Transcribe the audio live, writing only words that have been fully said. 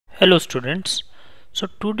Hello students. So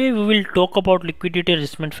today we will talk about liquidity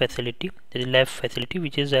adjustment facility, that is LAF facility,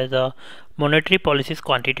 which is as a monetary policies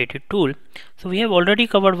quantitative tool. So we have already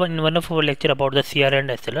covered in one of our lecture about the CR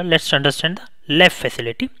and SLR. Let's understand the LAF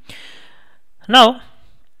facility. Now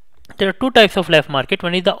there are two types of LAF market.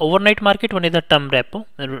 One is the overnight market, one is the term repo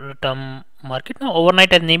term market. Now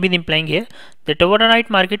overnight, as name is implying here, that overnight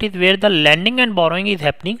market is where the lending and borrowing is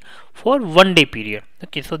happening for 1 day period.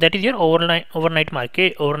 Okay, so that is your overnight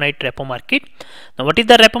market, overnight repo market. Now what is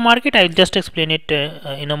the repo market? I will just explain it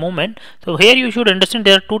in a moment. So here you should understand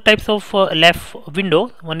there are two types of LAF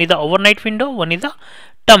window. One is the overnight window, one is the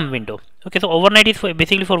term window. Okay, so overnight is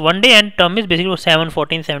basically for 1 day and term is basically for 7,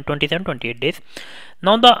 14, 7, 27, 28 days.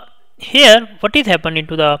 Now here what is happened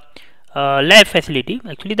into the LAF facility,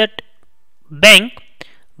 actually that bank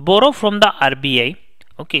borrow from the RBI,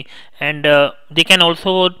 okay, and they can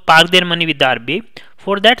also park their money with the RBI.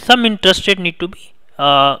 For that, some interest rate need to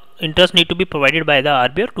be provided by the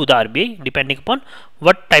RBI or to the RBI, depending upon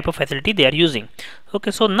what type of facility they are using. Okay,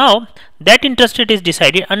 so now that interest rate is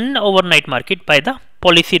decided on overnight market by the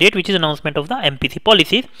policy rate, which is announcement of the MPC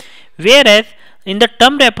policies, whereas in the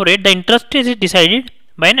term repo rate the interest rate is decided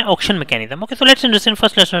by an auction mechanism. Okay, so let's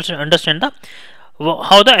understand the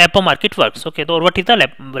how the repo market works. Okay, so what is the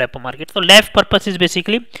repo market? So LAF purpose is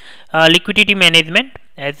basically liquidity management,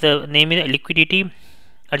 as the name is liquidity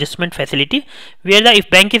adjustment facility, where if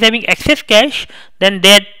bank is having excess cash, then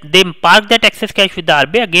they park that excess cash with the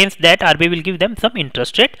RBI. Against that, RBI will give them some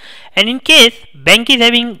interest rate, and in case bank is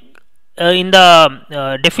having in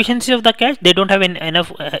the deficiency of the cash, they don't have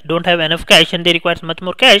enough cash and they require much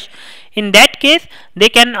more cash. In that case, they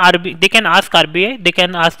can ask RBI, they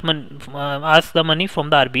can ask the money from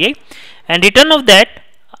the RBI, and return of that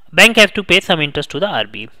bank has to pay some interest to the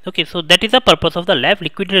RBI. Okay, so that is the purpose of the LAF,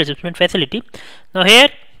 liquidity adjustment facility. Now here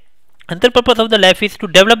another purpose of the LAF is to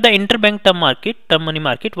develop the interbank term money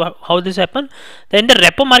market. How this happen? Then the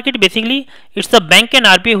repo market, basically it's the bank and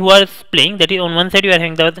RBI who are playing. That is, on one side you are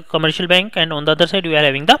having the commercial bank and on the other side you are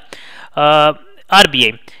having the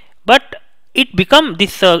RBI. But it become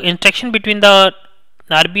this interaction between the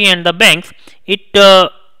RBI and the banks. It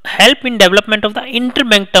help in development of the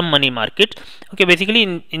interbank term money market. Okay,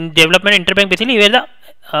 basically in development interbank, basically where the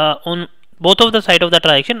on both of the side of the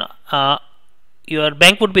transaction, your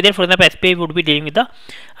bank would be there. For example, SBI would be dealing with the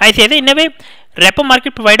ICICI. In a way, repo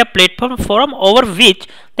market provide a platform over which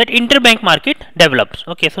that interbank market develops.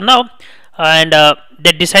 Okay, so now and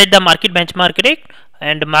they decide the market benchmark rate,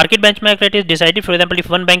 and market benchmark rate is decided. For example, if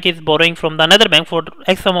one bank is borrowing from the another bank for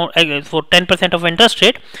X amount, for 10% of interest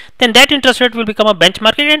rate, then that interest rate will become a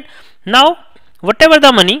benchmark rate, and now whatever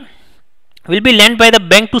the money will be lent by the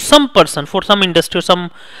bank to some person for some industry or some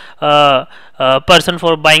person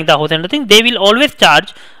for buying the house and everything, they will always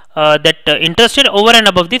charge that interest rate over and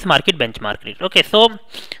above this market benchmark rate. Okay, so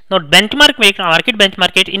now market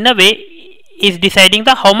benchmark rate in a way is deciding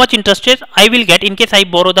the how much interest rate I will get in case I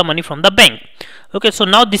borrow the money from the bank. Okay, so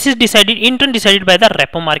now this is in turn decided by the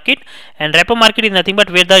repo market, and repo market is nothing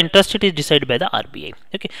but where the interest rate is decided by the RBI.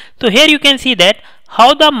 Okay, so here you can see that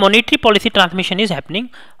how the monetary policy transmission is happening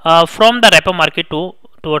from the repo market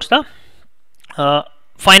towards the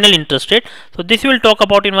final interest rate. So this we will talk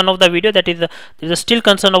about in one of the video. That is there is a still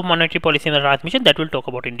concern of monetary policy in the transmission, that we will talk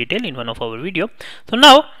about in detail in one of our video. So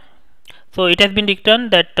now, so it has been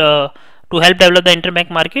returned that to help develop the interbank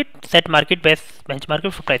market, set market based benchmark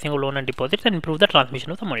for pricing of loan and deposits, and improve the transmission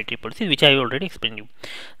of the monetary policies, which I have already explained you.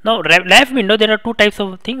 Now LAF window, there are two types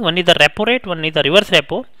of things. One is the repo rate, one is the reverse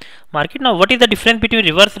repo market. Now what is the difference between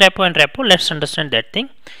reverse repo and repo? Let's understand that thing.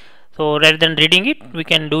 So rather than reading it, we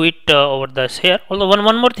can do it over this here. Although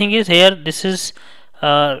one more thing is here, this is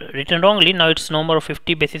written wrongly. Now it's no more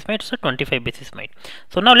 50 basis points, so 25 basis point.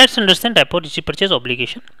 So now let's understand repo, repurchase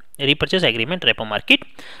obligation, repurchase agreement, repo market.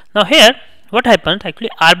 Now here what happens, actually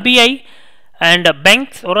RBI and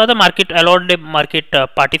banks or other market allowed market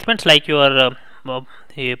participants like your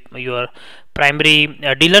primary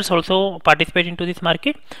dealers also participate into this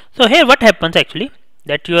market. So here what happens, actually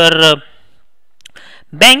that your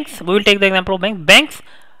banks, we will take the example of banks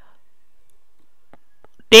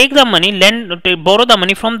take the money, borrow the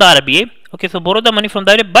money from the RBI. Okay, so borrow the money from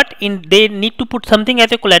the RBI, but they need to put something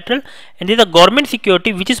as a collateral, and there is a government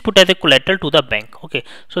security which is put as a collateral to the bank. Okay,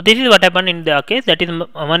 so this is what happened in the case, that is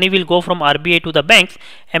money will go from RBI to the banks,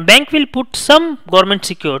 and bank will put some government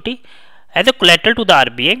security as a collateral to the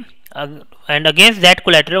RBI, and against that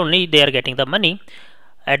collateral only they are getting the money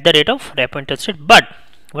at the rate of repo interest rate. But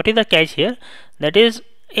what is the catch here? That is,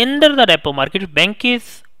 under the repo market, bank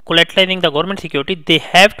is collateralizing the government security, they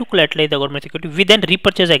have to collateralize the government security with an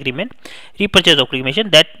repurchase agreement, repurchase obligation.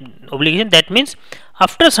 That means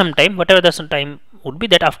after some time, whatever the some time would be,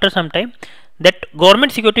 that after some time that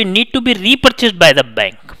government security need to be repurchased by the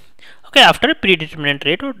bank, okay, after a predetermined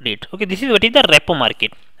rate or date. Okay, this is what is the repo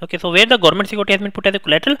market. Okay, so where the government security has been put as a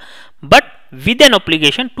collateral, but with an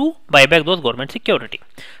obligation to buy back those government security.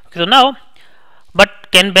 Okay, so now, but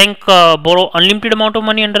can bank borrow unlimited amount of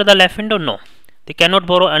money under the LAF window? No, they cannot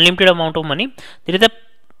borrow unlimited amount of money. There is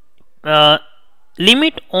a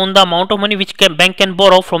limit on the amount of money which bank can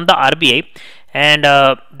borrow from the RBI, and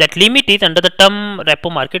that limit is under the term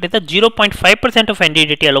repo market is the 0.5% of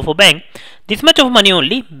NDDT allow for bank. This much of money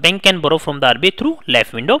only bank can borrow from the RBI through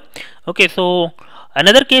LAF window. Okay, so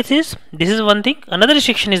another case is, this is one thing. Another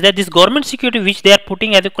restriction is that this government security which they are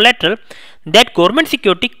putting as a collateral, that government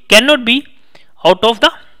security cannot be out of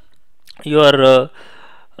the your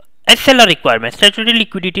SLR requirement, statutory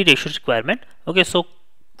liquidity ratio requirement. Okay, so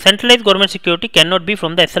centralized government security cannot be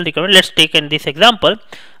from the SL requirement. Let's take in this example.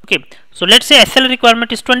 Okay, so let's say SL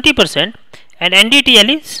requirement is 20% and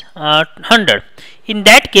NDTL is 100. In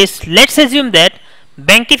that case, let's assume that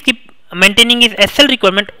bank is keep maintaining its SL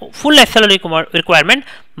requirement, full SL requirement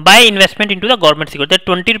by investment into the government security. That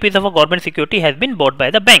 20 rupees of a government security has been bought by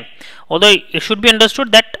the bank. Although it should be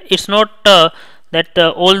understood that it's not that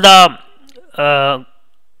all the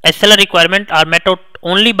SLR requirement are met out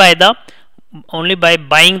only by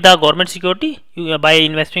buying the government security, by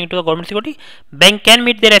investing into the government security. Bank can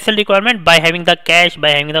meet their SL requirement by having the cash, by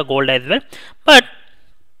having the gold as well. But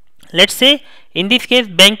let's say in this case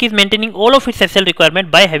bank is maintaining all of its SL requirement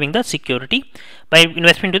by having the security, by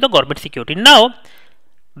investing into the government security. Now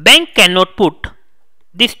bank cannot put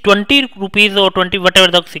this 20 rupees or 20 whatever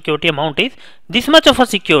the security amount is, this much of a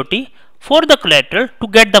security for the collateral to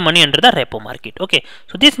get the money under the repo market. Okay,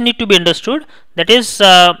 so this need to be understood. That is,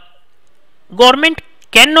 government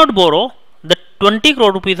cannot borrow the 20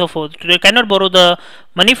 crore rupees of, cannot borrow the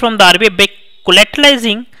money from the RBI by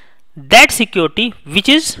collateralizing that security, which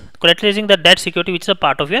is collateralizing the debt security which is a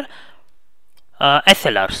part of your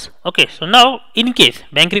SLRs. Okay, so now in case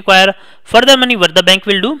bank require further money, what the bank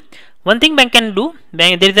will do? One thing bank can do,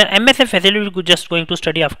 there is an MSF facility we just going to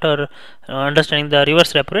study after understanding the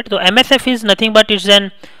reverse repo rate. So MSF is nothing but it's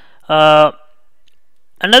an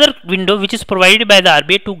another window which is provided by the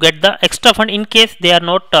RBI to get the extra fund in case they are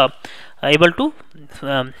not able to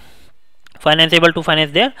finance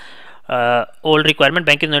their old requirement.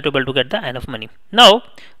 Bank is not able to get the enough money. Now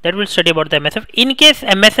that we'll study about the MSF. In case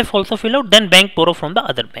MSF also fill out, then bank borrow from the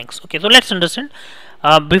other banks. Okay, so let's understand.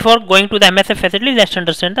 Before going to the MSF facility, let's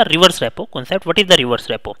understand the reverse repo concept. What is the reverse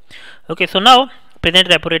repo? Okay, so now present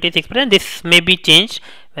repo rate is 6%. This may be changed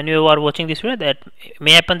when you are watching this video. That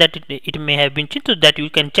may happen that it may have been changed, so that you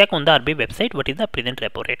can check on the RBI website what is the present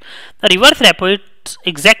repo rate. The reverse repo is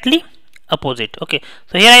exactly opposite. Okay,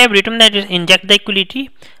 so here I have written that it inject the liquidity,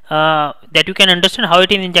 that you can understand how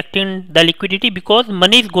it is injecting the liquidity, because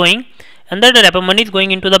money is going under the repo, money is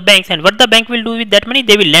going into the banks, and what the bank will do with that money?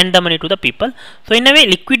 They will lend the money to the people. So in a way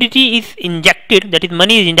liquidity is injected, that is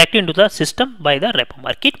money is injected into the system by the repo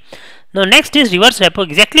market. Now next is reverse repo.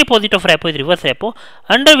 Exactly opposite of repo is reverse repo,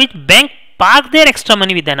 under which bank park their extra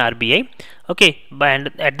money with an RBI. Okay, and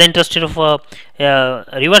at the interest rate of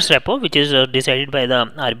reverse repo, which is decided by the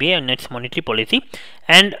RBI and its monetary policy.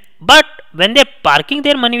 And but when they are parking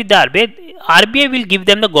their money with the RBI will give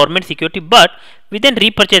them the government security, but with a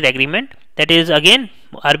repurchase agreement. That is again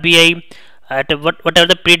RBI at whatever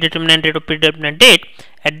the predetermined rate or predetermined date,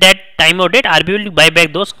 at that time or date RBI will buy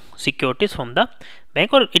back those securities from the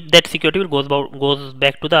bank, or that security will goes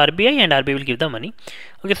back to the RBI and RBI will give the money.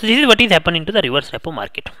 Okay, so this is what is happening to the reverse repo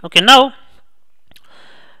market. Okay, now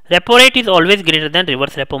repo rate is always greater than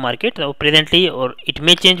reverse repo market. So presently, or it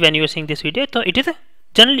may change when you are seeing this video. So it is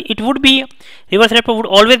generally it would be reverse repo would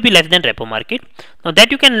always be less than repo market. Now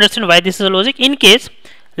that you can understand why this is a logic. In case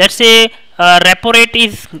let's say repo rate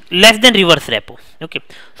is less than reverse repo. Okay,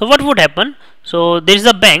 so what would happen? So there is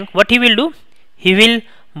a bank. What he will do? He will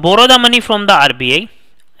borrow the money from the RBI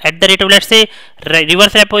at the rate of, let's say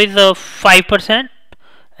reverse repo is 5%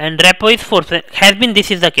 and repo is 4%. Has been, this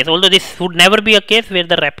is the case, although this would never be a case where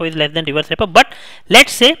the repo is less than reverse repo. But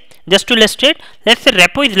let's say, just to illustrate, let's say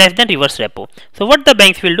repo is less than reverse repo. So what the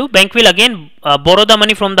banks will do? Bank will again borrow the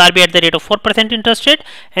money from the RBI at the rate of 4% interest rate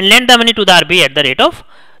and lend the money to the RBI at the rate of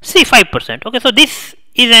say 5%. Okay, so this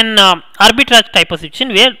is an arbitrage type of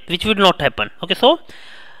situation which will not happen. Okay, so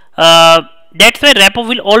that's why repo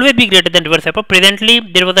will always be greater than reverse repo. Presently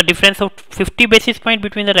there was a difference of 50 basis point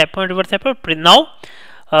between the repo and reverse repo. Now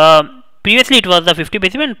previously it was the 50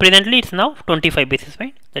 basis point, and presently it's now 25 basis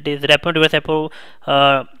point. That is repo and reverse repo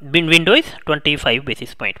window is 25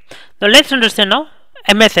 basis point. Now let's understand now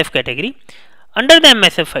MSF category. Under the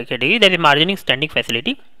MSF category, there is margining standing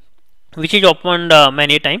facility, which is opened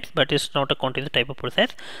many times, but it's not a continuous type of process,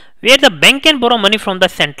 where the bank can borrow money from the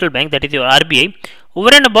central bank, that is your RBI,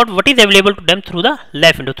 over and about what is available to them through the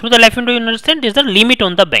LAF window. Through the LAF window, you understand, is the limit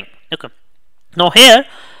on the bank. Okay. Now here,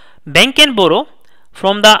 bank can borrow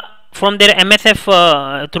from their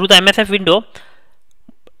MSF through the MSF window,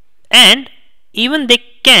 and even they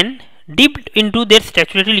can dip into their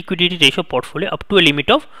statutory liquidity ratio portfolio up to a limit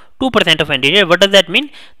of 2% of NDT. What does that mean?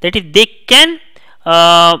 That is, they can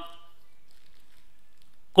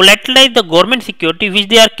collateralize the government security which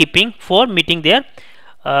they are keeping for meeting their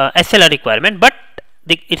SLR requirement, but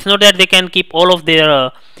it's not that they can keep all of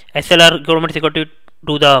their SLR government security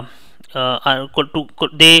to the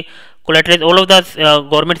they collateralize all of the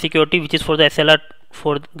government security which is for the SLR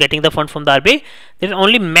for getting the fund from the RBI. There is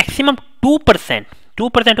only maximum 2%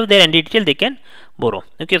 of their NDTL they can borrow.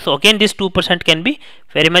 Okay, so again this 2% can be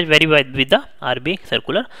very much varied with the RBI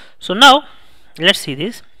circular. So now let's see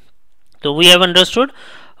this. So we have understood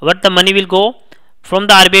what the money will go from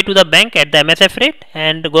the RBI to the bank at the MSF rate,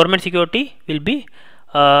 and the government security will be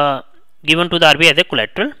given to the RBI as a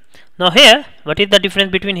collateral. Now here, what is the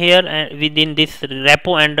difference between here and within this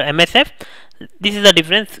repo and MSF? This is the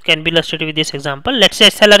difference, can be illustrated with this example. Let's say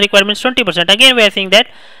SLR requirement is 20%. Again we are saying that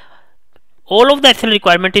all of the SLR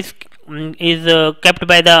requirement is kept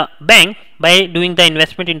by the bank by doing the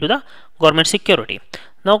investment into the government security.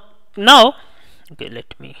 Now okay,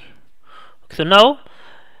 so now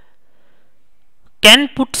can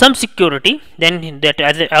put some security, then that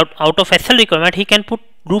as out of SL requirement he can put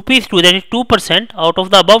rupees 2, that is 2% out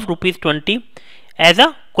of the above rupees 20 as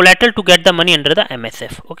a collateral to get the money under the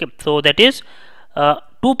MSF. Okay, so that is 2%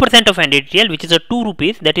 of NDTL, which is a 2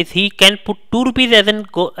 rupees, that is he can put 2 rupees as in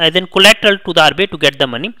collateral to the RBI to get the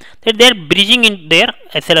money, that they are bridging in their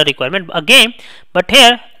SLR requirement again, but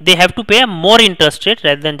here they have to pay a more interest rate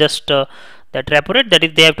rather than just that repo rate, that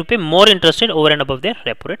is they have to pay more interest rate over and above their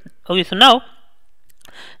repo rate. Okay, so now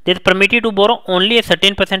they are permitted to borrow only a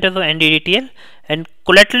certain percentage of NDTL, and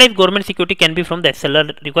collateralized government security can be from the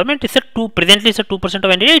SLR requirement. It's presently it's a 2%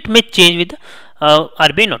 of NDTL. It may change with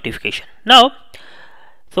RBI notification. Now,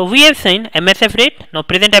 so we have seen MSF rate. Now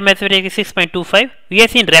present MSF rate is 6.25. We have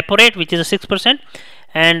seen repo rate, which is a 6%,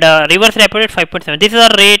 and reverse repo rate 5.7. This is our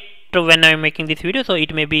rate when I am making this video, so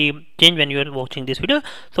it may be changed when you are watching this video.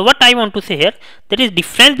 So what I want to say here, that is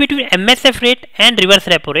difference between MSF rate and reverse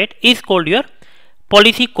repo rate is called your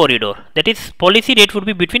policy corridor. That is, policy rate would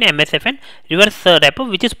be between MSF and reverse repo,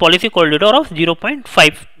 which is policy corridor of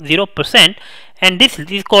 0.50%, and this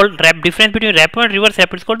is called difference between repo and reverse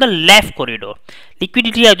repo is called the LAF corridor,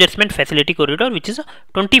 liquidity adjustment facility corridor, which is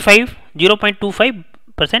 0.25%,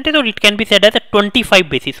 or it can be said as a 25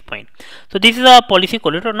 basis point. So this is a policy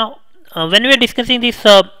corridor. Now when we are discussing this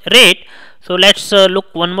rate, so let's look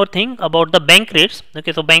one more thing about the bank rates.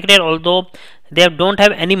 Okay, so bank rate, although they don't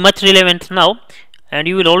have any much relevance now, and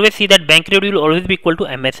you will always see that bank rate will always be equal to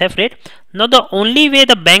MSF rate. Now the only way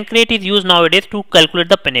the bank rate is used nowadays to calculate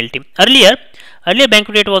the penalty. Earlier bank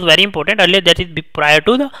rate was very important. Earlier, that is prior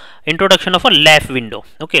to the introduction of a LAF window.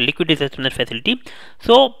 Okay, liquidity adjustment facility.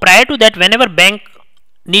 So prior to that, whenever bank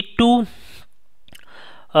need to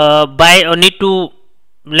buy or need to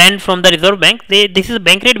lend from the Reserve Bank, this is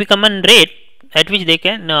bank rate become a rate at which they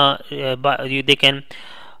can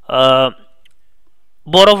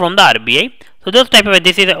borrow from the RBI. So those type of,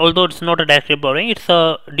 this is, although it's not a direct borrowing, it's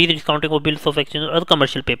a discounting of bills of exchange or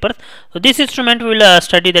commercial papers. So this instrument we will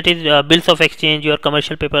study, that is bills of exchange, your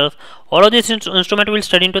commercial papers. All of this instrument will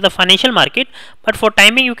study into the financial market. But for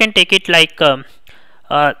timing, you can take it like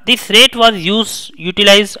this rate was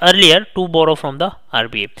utilized earlier to borrow from the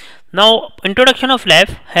RBI. Now introduction of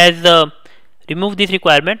LAF has remove this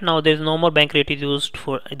requirement. Now there is no more bank rate is used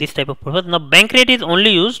for this type of purpose. Now bank rate is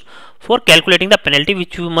only used for calculating the penalty,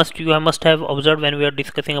 which you must have observed when we are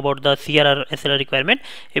discussing about the CRR SLR requirement.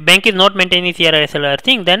 If bank is not maintaining CRR SLR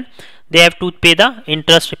thing, then they have to pay the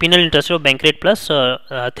interest, penal interest of bank rate plus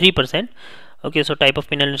 3%. Okay, so type of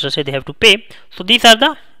penal interest they have to pay. So these are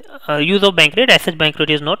the use of bank rate. As such, bank rate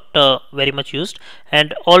is not very much used,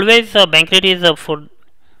 and always bank rate is for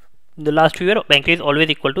the last few years, bank rate is always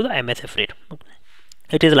equal to the MSF rate.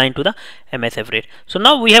 It is aligned to the MSF rate. So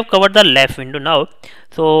now we have covered the LAF window. Now,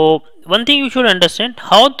 so one thing you should understand,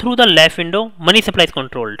 how through the LAF window money supply is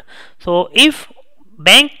controlled. So if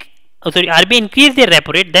RBI increase their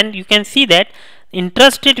repo rate, then you can see that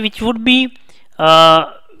interest rate which would be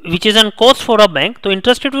which is an cost for a bank, so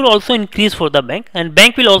interest rate will also increase for the bank, and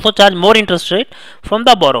bank will also charge more interest rate from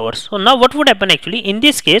the borrowers. So now what would happen actually in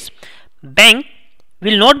this case, bank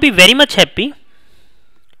will not be very much happy.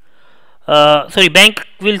 Bank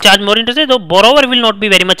will charge more interest rate, so borrower will not be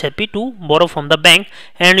very much happy to borrow from the bank,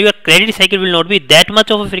 and your credit cycle will not be that much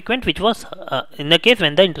of a frequent, which was in the case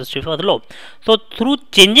when the interest rate was low. So through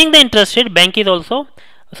changing the interest rate, bank is also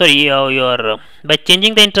by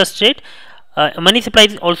changing the interest rate, money supply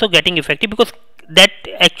is also getting effective, because that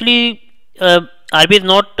actually RBI is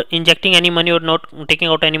not injecting any money or not taking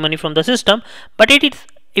out any money from the system, but it is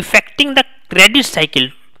affecting the credit cycle.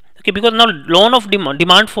 Okay, because now loan of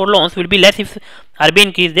demand for loans will be less if RBI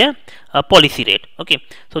increase their policy rate. Okay,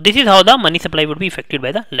 so this is how the money supply would be affected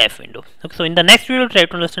by the LAF window. Okay, so in the next we will try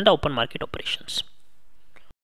to understand the open market operations.